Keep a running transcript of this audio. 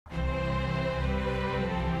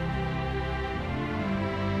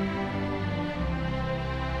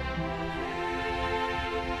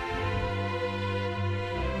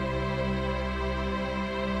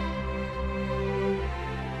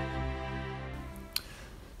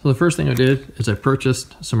So the first thing I did is I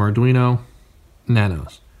purchased some Arduino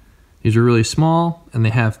Nanos. These are really small and they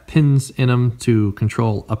have pins in them to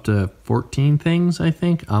control up to 14 things, I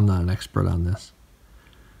think. I'm not an expert on this.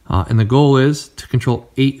 And the goal is to control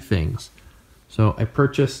 8 things. So I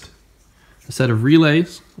purchased a set of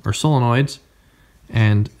relays or solenoids,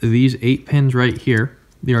 and these 8 pins right here,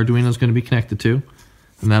 the Arduino is going to be connected to,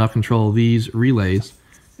 and that'll control these relays.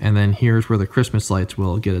 And then here's where the Christmas lights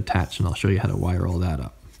will get attached, and I'll show you how to wire all that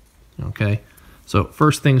up. Okay, so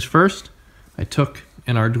first things first, I took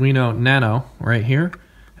an Arduino Nano right here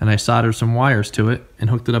and I soldered some wires to it and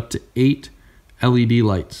hooked it up to 8 LED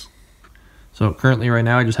lights. So currently right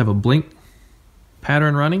now I just have a blink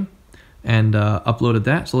pattern running and uploaded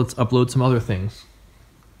that. So let's upload some other things.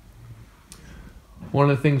 One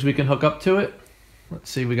of the things we can hook up to it, let's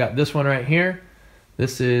see, we got this one right here.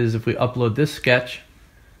 This is, if we upload this sketch,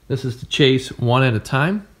 this is to chase one at a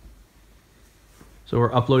time. So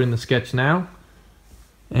we're uploading the sketch now,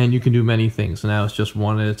 and you can do many things. So now it's just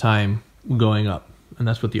one at a time going up, and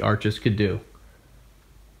that's what the arches could do.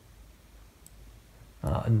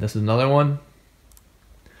 And this is another one.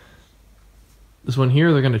 This one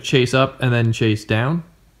here, they're going to chase up and then chase down.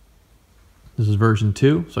 This is version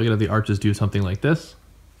 2, so I gotta have the arches do something like this.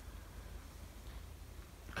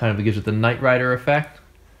 Kind of gives it the Knight Rider effect.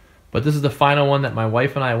 But this is the final one that my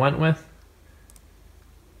wife and I went with.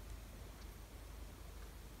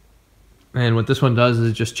 And what this one does is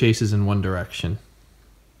it just chases in one direction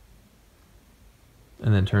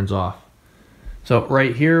and then turns off. So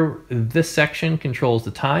right here, this section controls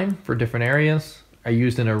the time for different areas. I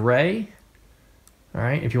used an array. All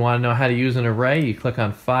right, if you want to know how to use an array, you click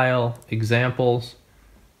on File, Examples,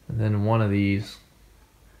 and then one of these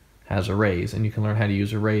has arrays, and you can learn how to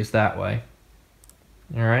use arrays that way.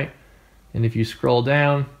 All right, and if you scroll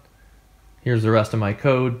down, here's the rest of my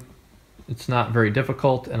code. It's not very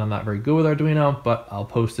difficult, and I'm not very good with Arduino, but I'll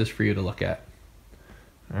post this for you to look at.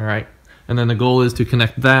 All right, and then the goal is to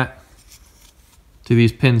connect that to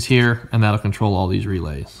these pins here, and that'll control all these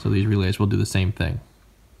relays. So these relays will do the same thing.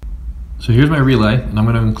 So here's my relay, and I'm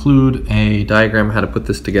going to include a diagram of how to put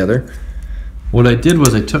this together. What I did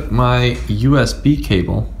was I took my USB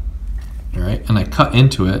cable, all right, and I cut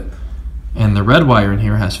into it, and the red wire in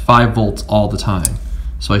here has 5 volts all the time.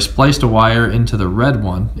 So I spliced a wire into the red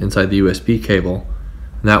one inside the USB cable,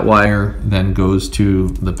 and that wire then goes to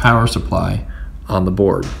the power supply on the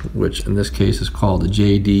board, which in this case is called a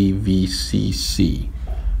JDVCC.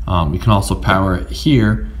 You can also power it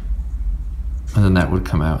here, and then that would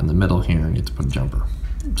come out in the middle here, and you have to put a jumper.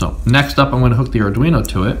 So next up, I'm going to hook the Arduino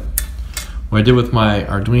to it. What I did with my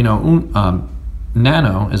Arduino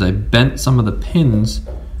Nano is I bent some of the pins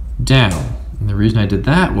down. And the reason I did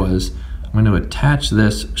that was I'm going to attach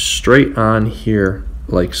this straight on here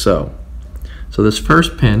like so. So this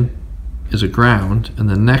first pin is a ground, and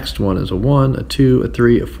the next one is a 1, a 2, a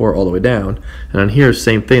 3, a 4, all the way down. And on here,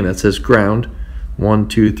 same thing, that says ground, 1,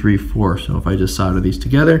 2, 3, 4. So if I just solder these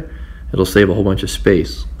together, it'll save a whole bunch of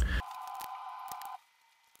space.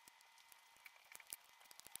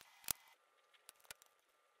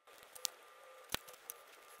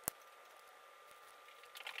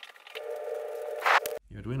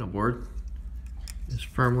 The Arduino board is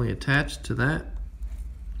firmly attached to that.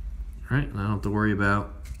 All right, and I don't have to worry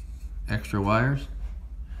about extra wires.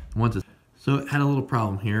 So it had a little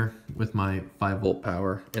problem here with my 5-volt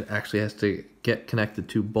power. It actually has to get connected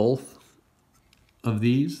to both of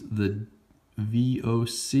these, the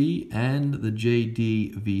VOC and the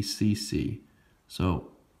JDVCC.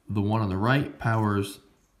 So the one on the right powers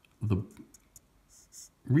the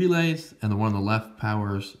relays, and the one on the left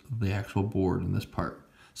powers the actual board in this part.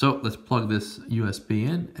 So let's plug this USB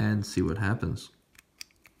in and see what happens.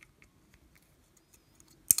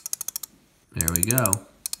 There we go.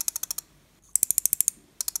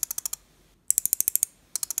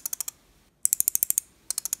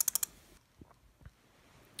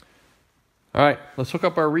 All right, let's hook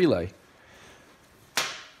up our relay.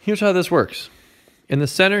 Here's how this works. In the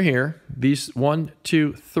center here, these 1,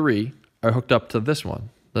 2, 3 are hooked up to this one.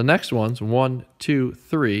 The next ones, 1, 2,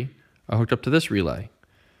 3, are hooked up to this relay.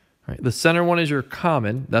 All right, the center one is your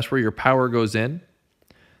common. That's where your power goes in.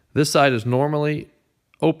 This side is normally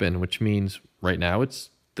open, which means right now it's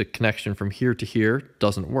the connection from here to here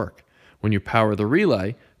doesn't work. When you power the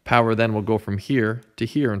relay, power then will go from here to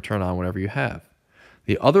here and turn on whatever you have.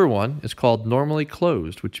 The other one is called normally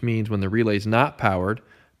closed, which means when the relay is not powered,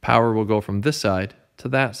 power will go from this side to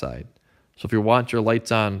that side. So if you want your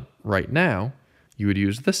lights on right now, you would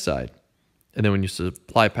use this side. And then when you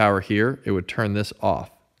supply power here, it would turn this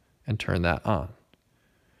off and turn that on.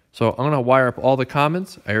 So I'm going to wire up all the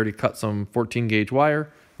commons. I already cut some 14 gauge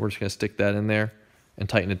wire. We're just going to stick that in there and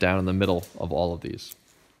tighten it down in the middle of all of these.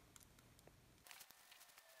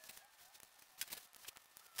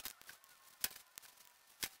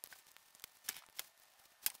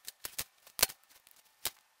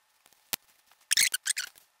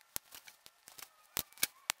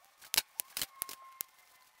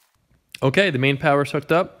 Okay, the main power is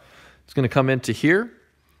hooked up. It's going to come into here.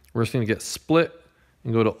 We're just going to get split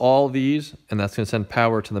and go to all these, and that's going to send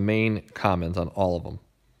power to the main commons on all of them.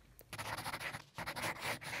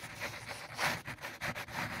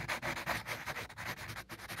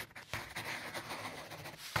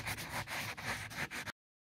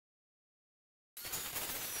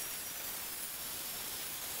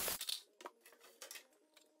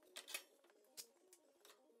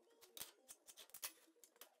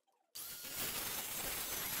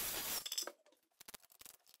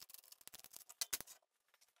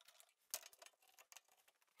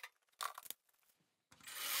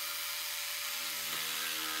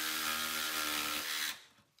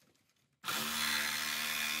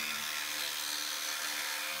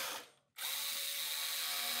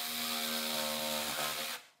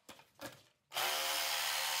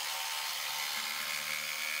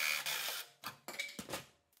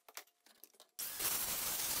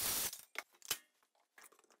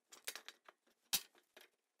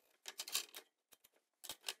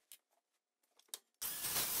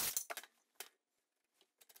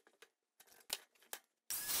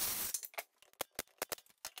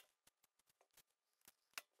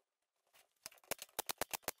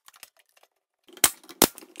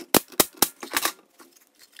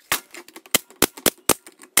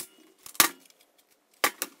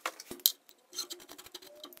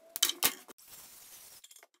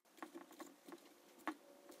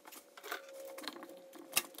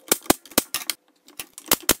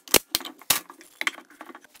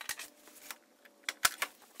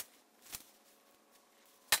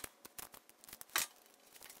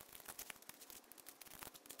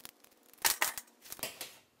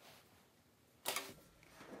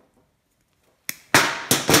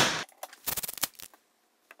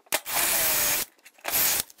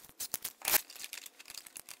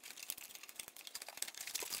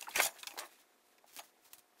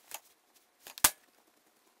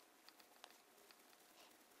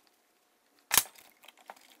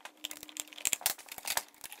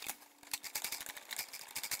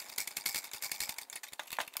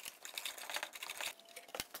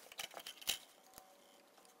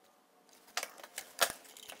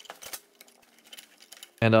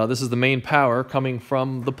 And this is the main power coming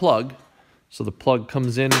from the plug. So the plug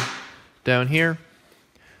comes in down here,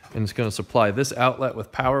 and it's going to supply this outlet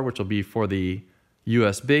with power, which will be for the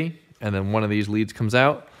USB. And then one of these leads comes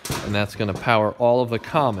out, and that's going to power all of the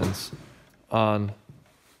commons on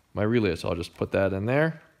my relay. So I'll just put that in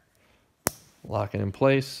there, lock it in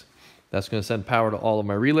place. That's going to send power to all of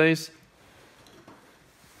my relays.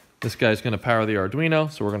 This guy's going to power the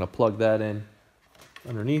Arduino, so we're going to plug that in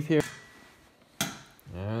underneath here.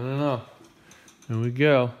 I don't know. Here we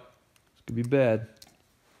go. This could be bad.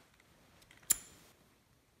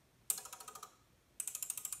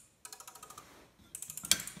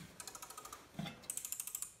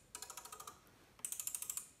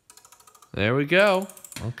 There we go.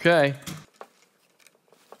 Okay.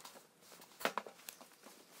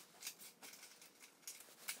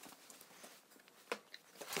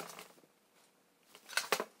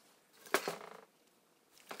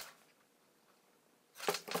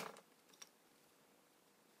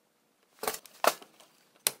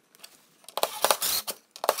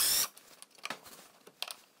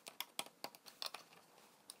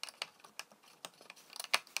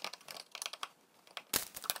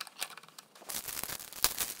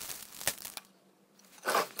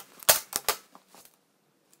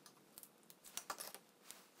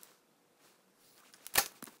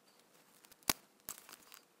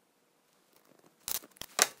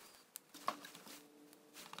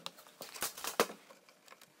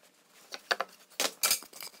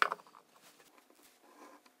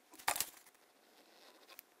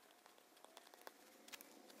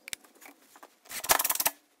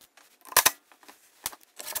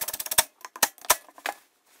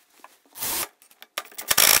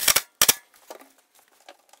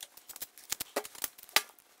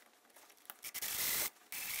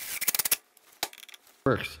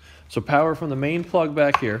 Works. So power from the main plug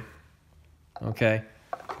back here, okay,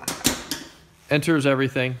 enters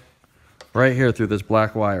everything right here through this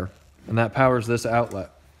black wire, and that powers this outlet.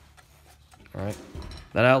 All right,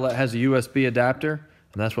 that outlet has a USB adapter,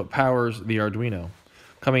 and that's what powers the Arduino.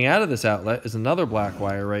 Coming out of this outlet is another black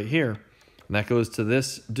wire right here, and that goes to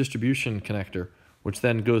this distribution connector, which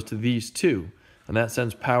then goes to these two. And that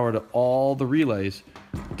sends power to all the relays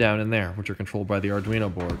down in there, which are controlled by the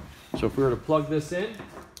Arduino board. So if we were to plug this in,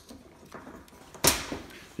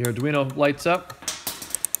 the Arduino lights up,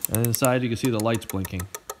 and inside you can see the lights blinking.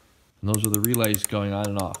 And those are the relays going on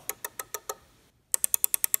and off.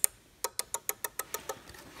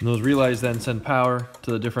 And those relays then send power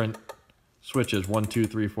to the different switches, 1, 2,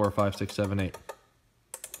 3, 4, 5, 6, 7, 8.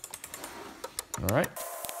 All right.